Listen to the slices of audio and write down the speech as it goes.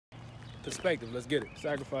Perspective, let's get it.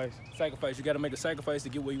 Sacrifice. Sacrifice, you gotta make a sacrifice to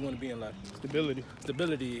get where you wanna be in life. Stability.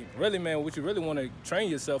 Stability, really, man, what you really wanna train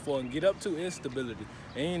yourself for and get up to is stability.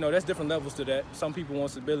 And you know, that's different levels to that. Some people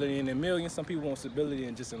want stability in a million, some people want stability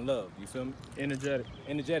and just in love, you feel me? Energetic.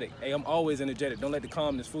 Energetic, hey, I'm always energetic. Don't let the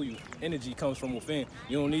calmness fool you. Energy comes from within.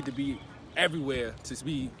 You don't need to be everywhere to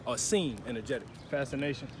be or seen energetic.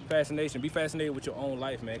 Fascination. Fascination, be fascinated with your own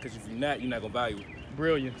life, man, because if you're not gonna value it.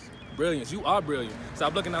 Brilliance. Brilliance, you are brilliant.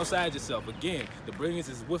 Stop looking outside yourself. Again, the brilliance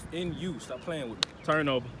is within you. Stop playing with it.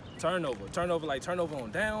 Turnover. Turnover like turnover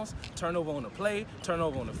on downs, turnover on the play,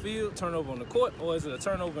 turnover on the field, turnover on the court, or is it a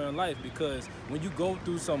turnover in life? Because when you go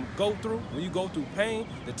through when you go through pain,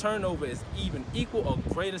 the turnover is even equal or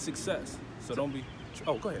greater success. So don't be,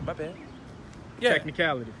 oh, go ahead, my bad. Yeah.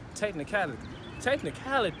 Technicality.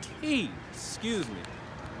 Technicality, excuse me.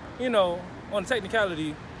 You know, on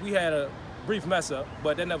technicality, we had a brief mess up,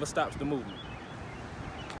 but that never stops the movement.